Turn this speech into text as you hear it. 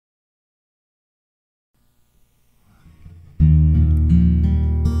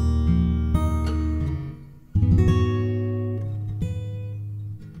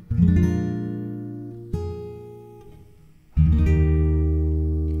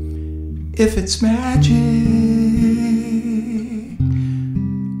If it's magic,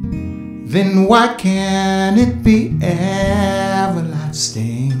 then why can't it be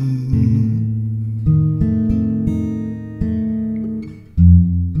everlasting?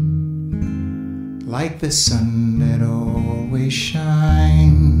 Like the sun that always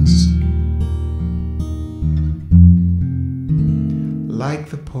shines, like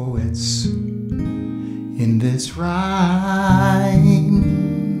the poets in this rhyme,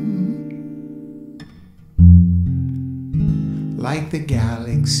 like the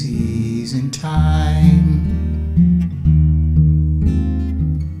galaxies in time.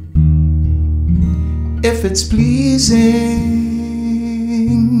 If it's pleasing,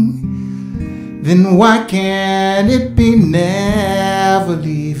 then why can't it be never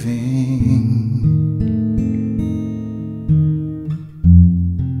leaving?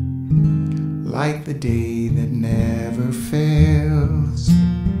 Like the day that never fails,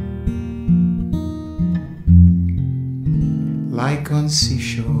 like on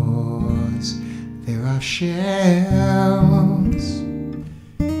seashores there are shells,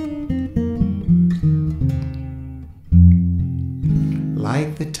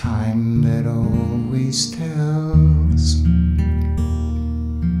 like the time that always tells.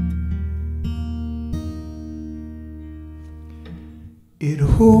 It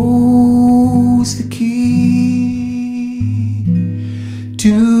holds the key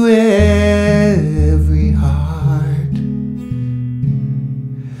to every heart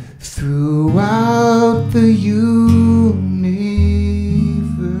throughout the universe.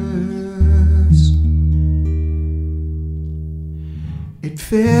 It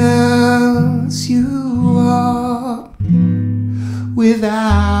fills you up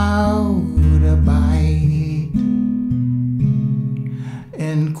without a bite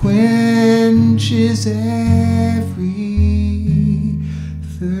and quenches every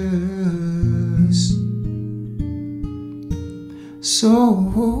thirst. So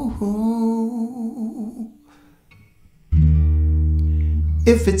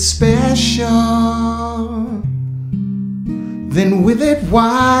if it's special, then with it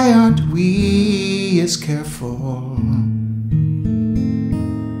why aren't we as careful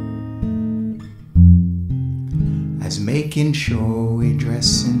as making sure we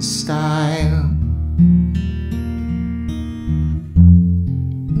dress in style,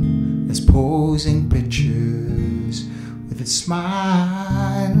 as posing pictures with a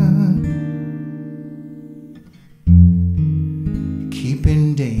smile,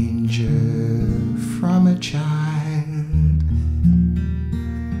 keeping danger from a child.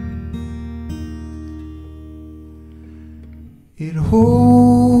 It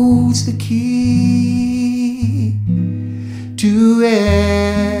holds the key to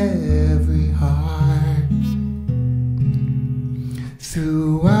every heart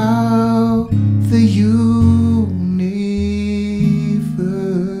throughout the universe.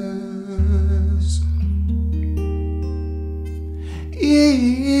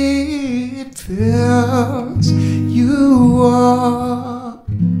 It fills you up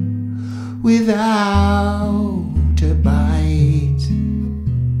without a bite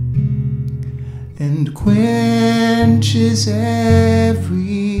and quenches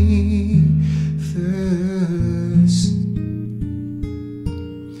every thirst.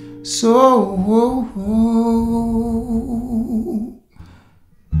 So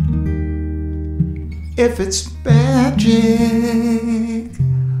if it's magic,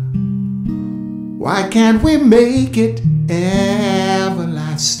 why can't we make it everlasting?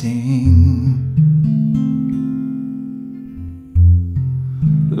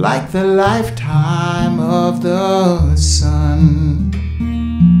 Like the lifetime of the sun,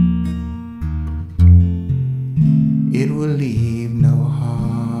 it will leave no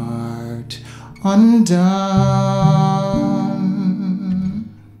heart undone.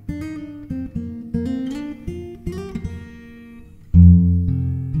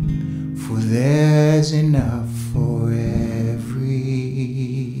 For there's enough for everyone.